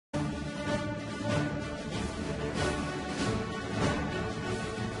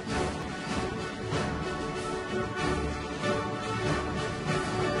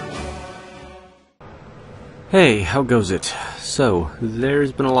Hey, how goes it? So,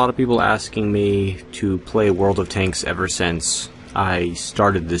 there's been a lot of people asking me to play World of Tanks ever since I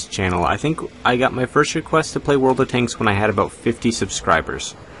started this channel. I think I got my first request to play World of Tanks when I had about 50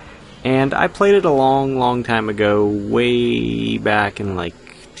 subscribers. And I played it a long time ago, way back in like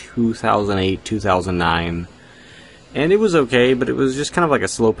 2008, 2009. And it was okay, but it was just kind of like a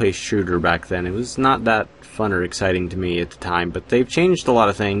slow-paced shooter back then. It was not that fun or exciting to me at the time, but they've changed a lot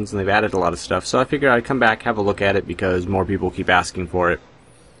of things and they've added a lot of stuff, so I figured I'd come back, have a look at it because more people keep asking for it.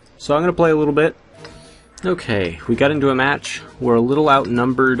 So I'm going to play a little bit. Okay, we got into a match. We're a little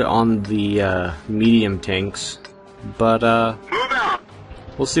outnumbered on the medium tanks, but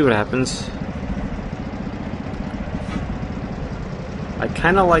we'll see what happens. I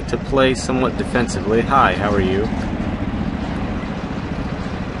kind of like to play somewhat defensively. Hi, how are you?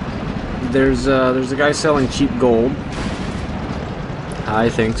 There's a guy selling cheap gold. Hi,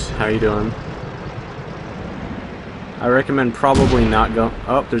 thanks. How you doing? I recommend probably not go.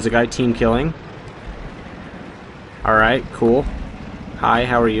 Oh, there's a guy team killing. Alright, cool. Hi,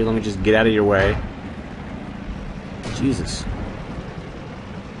 how are you? Let me just get out of your way. Jesus.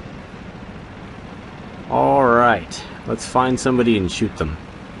 Alright, let's find somebody and shoot them.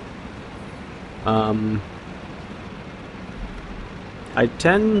 I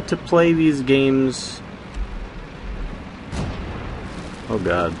tend to play these games... Oh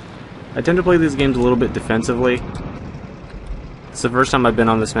god. I tend to play these games a little bit defensively. It's the first time I've been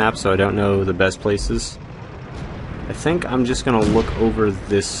on this map, so I don't know the best places. I think I'm just gonna look over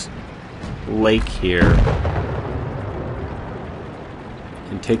this lake here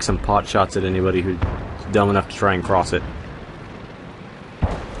and take some pot shots at anybody who's dumb enough to try and cross it.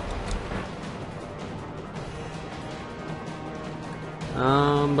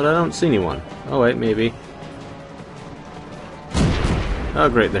 But I don't see anyone. Oh wait, maybe. Oh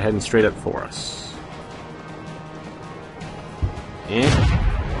great, they're heading straight up for us.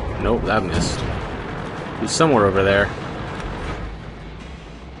 Nope, that missed. He's somewhere over there.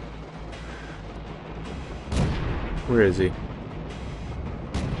 Where is he?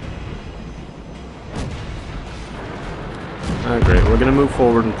 Oh great, we're gonna move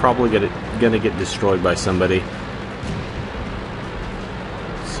forward and probably gonna get destroyed by somebody.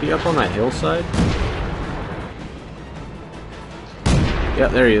 Is he up on that hillside? Yeah,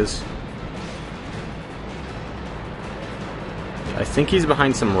 there he is. I think he's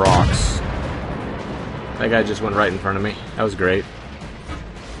behind some rocks. That guy just went right in front of me. That was great.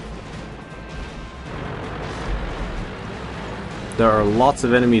 There are lots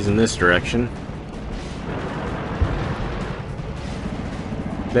of enemies in this direction.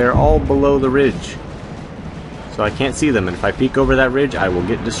 They're all below the ridge, so I can't see them, and if I peek over that ridge, I will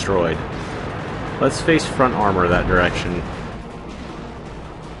get destroyed. Let's face front armor that direction.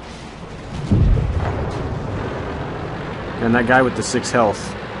 And that guy with the 6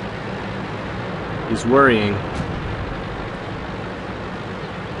 health, he's worrying.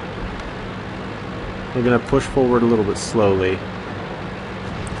 We're gonna push forward a little bit slowly.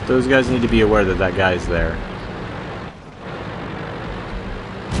 Those guys need to be aware that that guy's there.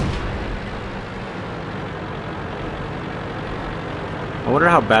 I wonder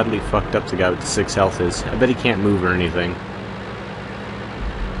how badly fucked up the guy with the 6 health is. I bet he can't move or anything.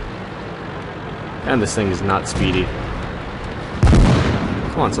 And this thing is not speedy.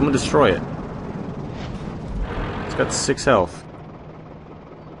 Come on, someone destroy it. It's got 6 health.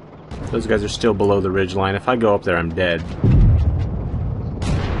 Those guys are still below the ridge line. If I go up there, I'm dead.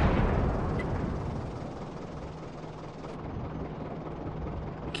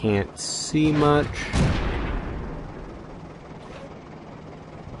 Can't see much.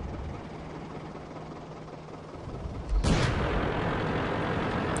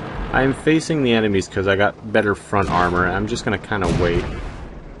 I'm facing the enemies because I got better front armor. I'm just going to kind of wait.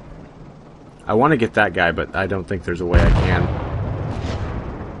 I want to get that guy, but I don't think there's a way I can.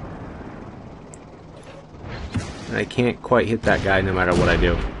 And I can't quite hit that guy no matter what I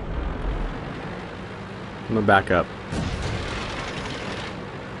do. I'm going to back up.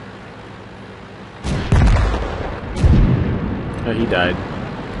 Oh, he died.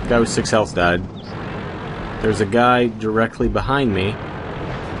 The guy with 6 health died. There's a guy directly behind me.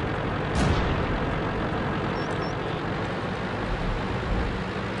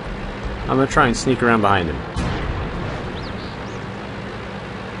 I'm gonna try and sneak around behind him.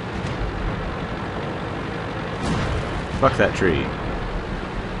 Fuck that tree.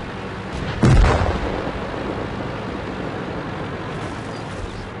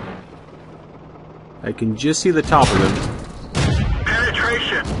 I can just see the top of him.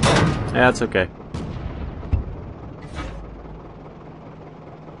 Penetration. Yeah, that's okay.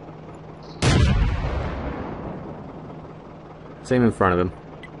 Let's aim in front of him.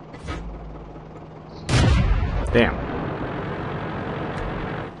 Damn.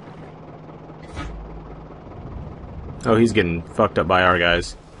 Oh, he's getting fucked up by our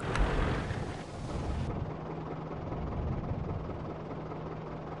guys.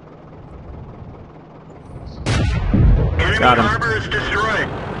 Got him. Harbor is destroyed.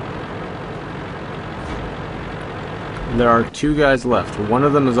 There are 2 guys left. One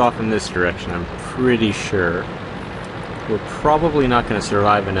of them is off in this direction, I'm pretty sure. We're probably not going to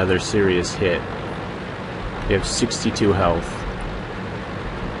survive another serious hit. We have 62 health.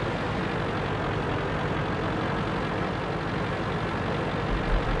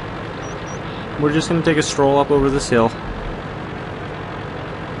 We're just going to take a stroll up over this hill.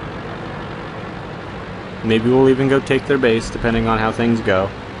 Maybe we'll even go take their base, depending on how things go.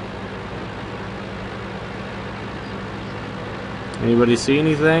 Anybody see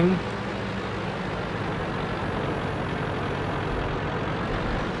anything?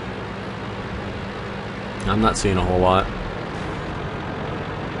 I'm not seeing a whole lot.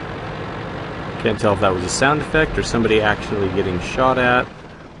 Can't tell if that was a sound effect or somebody actually getting shot at.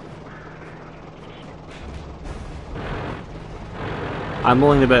 I'm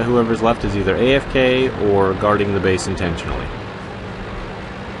willing to bet whoever's left is either AFK or guarding the base intentionally.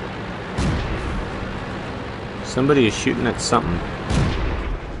 Somebody is shooting at something.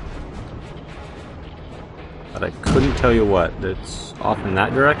 But I couldn't tell you what. That's off in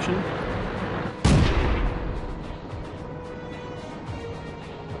that direction?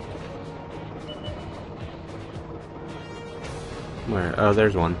 Where? Oh,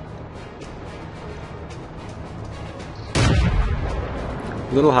 there's one.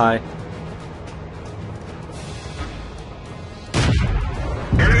 A little high.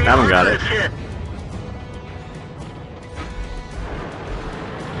 That one got it.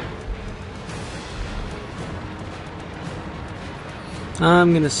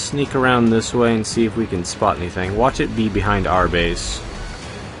 I'm gonna sneak around this way and see if we can spot anything. Watch it be behind our base.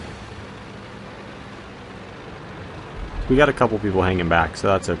 We got a couple people hanging back, so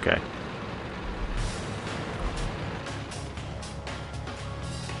that's okay.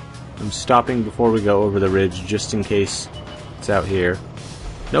 I'm stopping before we go over the ridge just in case it's out here.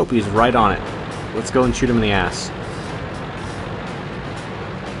 Nope, he's right on it. Let's go and shoot him in the ass.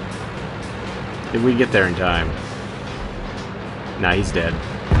 If we get there in time. Nah, he's dead.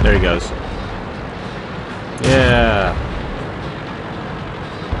 There he goes. Yeah.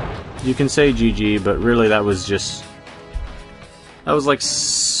 You can say GG, but really that was just... That was like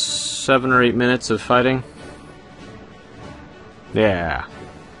 7 or 8 minutes of fighting. Yeah.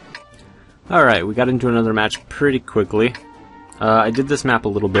 Alright, we got into another match pretty quickly. I did this map a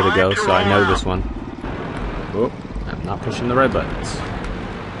little bit ago, so I know this one. Oh, I'm not pushing the right buttons.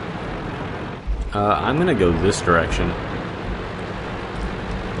 I'm gonna go this direction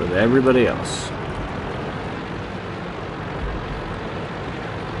with everybody else.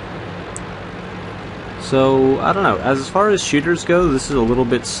 So, I don't know, as far as shooters go, this is a little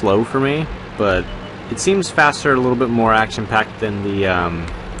bit slow for me, but it seems faster, a little bit more action-packed than the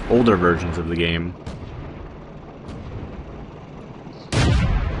older versions of the game.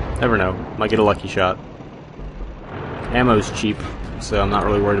 Never know, might get a lucky shot. Ammo's cheap, so I'm not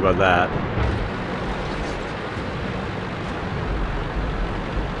really worried about that.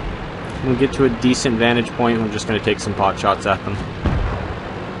 When we get to a decent vantage point, we're just going to take some pot shots at them.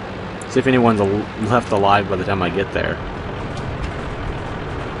 See if anyone's left alive by the time I get there.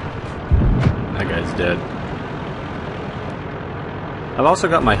 That guy's dead. I've also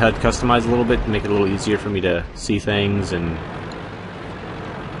got my HUD customized a little bit to make it a little easier for me to see things and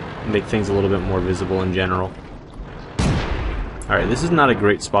make things a little bit more visible in general. Alright, this is not a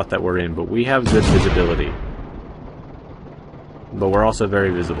great spot that we're in, but we have good visibility. But we're also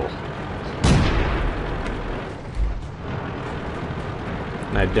very visible.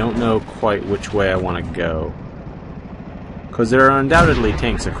 And I don't know quite which way I want to go. Because there are undoubtedly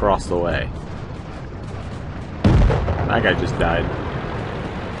tanks across the way. That guy just died.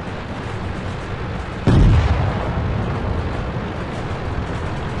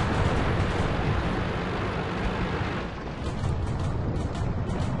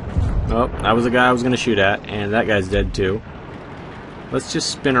 Oh, that was the guy I was going to shoot at, and that guy's dead too. Let's just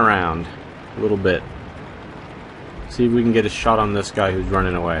spin around a little bit. See if we can get a shot on this guy who's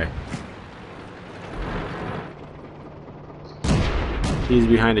running away. He's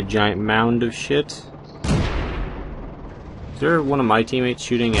behind a giant mound of shit. Is there one of my teammates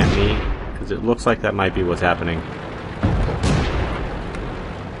shooting at me? Because it looks like that might be what's happening.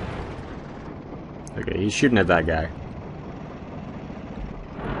 Okay, he's shooting at that guy.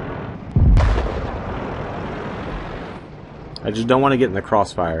 I just don't want to get in the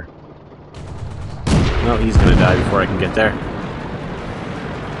crossfire. No, he's gonna die before I can get there.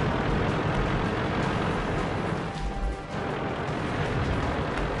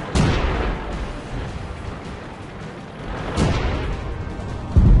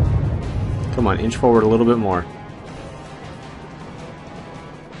 Come on, inch forward a little bit more.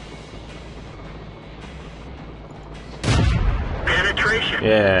 Penetration.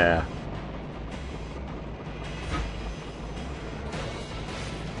 Yeah.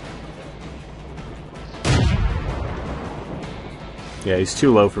 Yeah, he's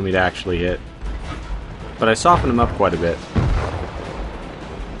too low for me to actually hit. But I softened him up quite a bit.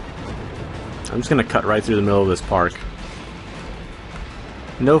 I'm just gonna cut right through the middle of this park.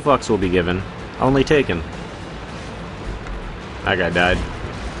 No fucks will be given, only taken. That guy died.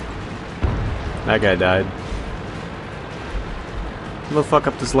 That guy died. I'm gonna fuck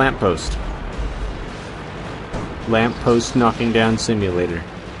up this lamppost. Lamppost knocking down simulator.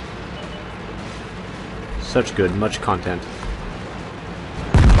 Such good, much content.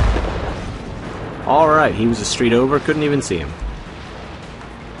 Alright, he was a street over, couldn't even see him.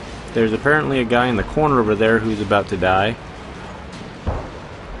 There's apparently a guy in the corner over there who's about to die.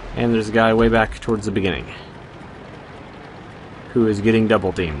 And there's a guy way back towards the beginning who is getting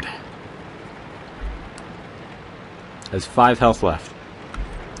double teamed. Has 5 health left.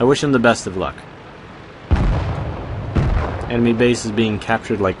 I wish him the best of luck. Enemy base is being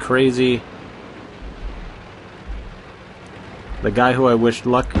captured like crazy. The guy who I wished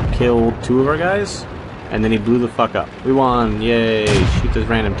luck killed 2 of our guys, and then he blew the fuck up. We won! Yay! Shoot this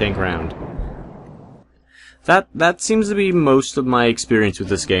random tank round. That seems to be most of my experience with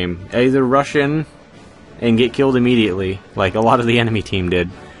this game. I either rush in and get killed immediately, like a lot of the enemy team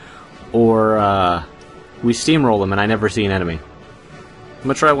did, or we steamroll them and I never see an enemy. I'm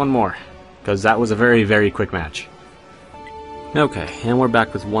gonna try one more, because that was a very, very quick match. Okay, and we're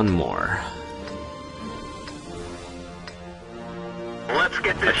back with one more. Let's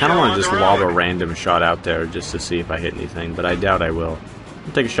get this I kind of want to just lob a road. random shot out there just to see if I hit anything, but I doubt I will.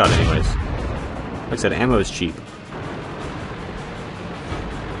 I'll take a shot anyways. Like I said, ammo is cheap.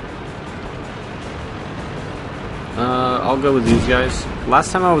 I'll go with these guys.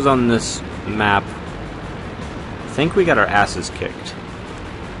 Last time I was on this map, I think we got our asses kicked.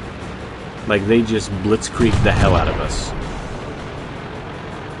 Like, they just blitzkrieged the hell out of us.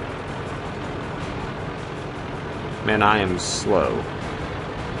 Man, I am slow.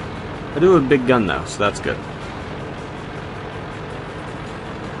 I do have a big gun though, so that's good.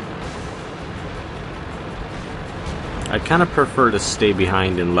 I kind of prefer to stay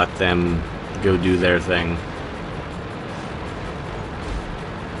behind and let them go do their thing.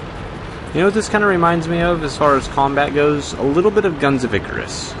 You know what this kind of reminds me of as far as combat goes? A little bit of Guns of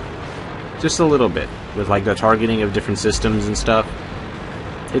Icarus. Just a little bit, with like the targeting of different systems and stuff.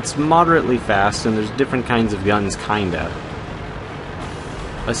 It's moderately fast, and there's different kinds of guns, kinda.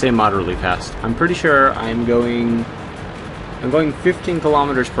 I say moderately fast. I'm pretty sure I'm going 15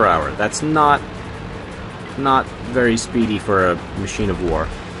 kilometers per hour. That's not very speedy for a machine of war.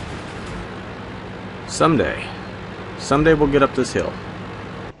 Someday we'll get up this hill.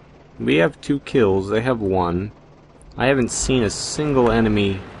 We have 2 kills, they have 1. I haven't seen a single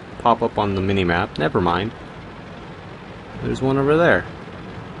enemy pop up on the minimap. Never mind. There's one over there.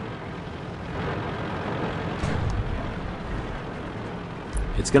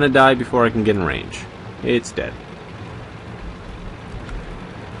 It's gonna die before I can get in range. It's dead.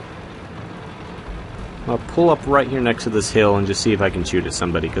 I'll pull up right here next to this hill and just see if I can shoot at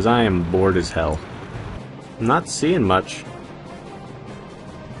somebody, because I am bored as hell. I'm not seeing much.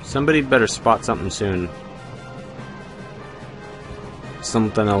 Somebody better spot something soon.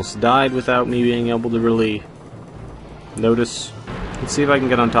 Something else died without me being able to really notice. Let's see if I can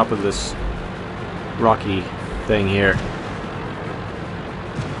get on top of this rocky thing here.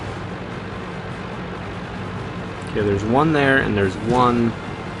 Okay, there's one there, and there's one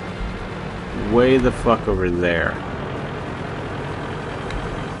way the fuck over there.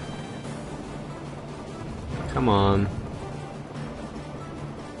 Come on.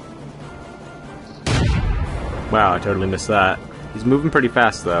 Wow, I totally missed that. He's moving pretty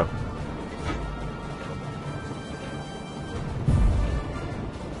fast, though.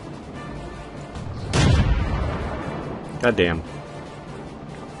 Goddamn.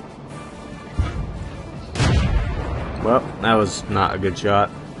 Well, that was not a good shot.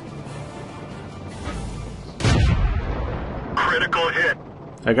 Critical hit.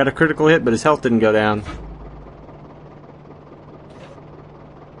 I got a critical hit, but his health didn't go down.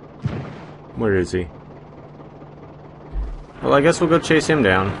 Where is he? Well, I guess we'll go chase him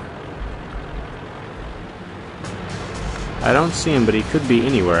down. I don't see him, but he could be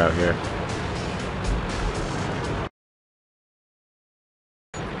anywhere out here.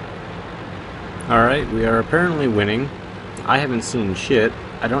 Alright, we are apparently winning. I haven't seen shit.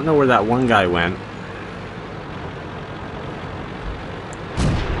 I don't know where that one guy went.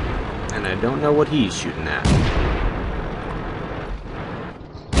 And I don't know what he's shooting at.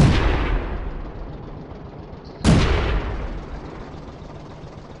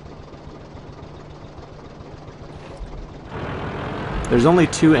 There's only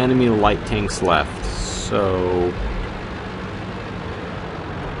 2 enemy light tanks left, so...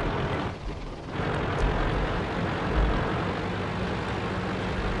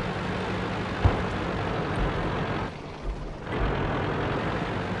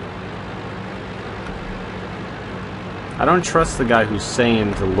 I don't trust the guy who's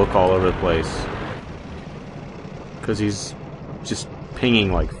saying to look all over the place. Because he's just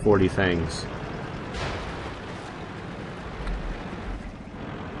pinging like 40 things.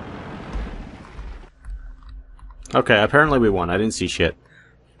 Okay, apparently we won. I didn't see shit.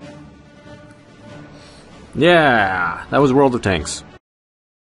 Yeah, that was World of Tanks.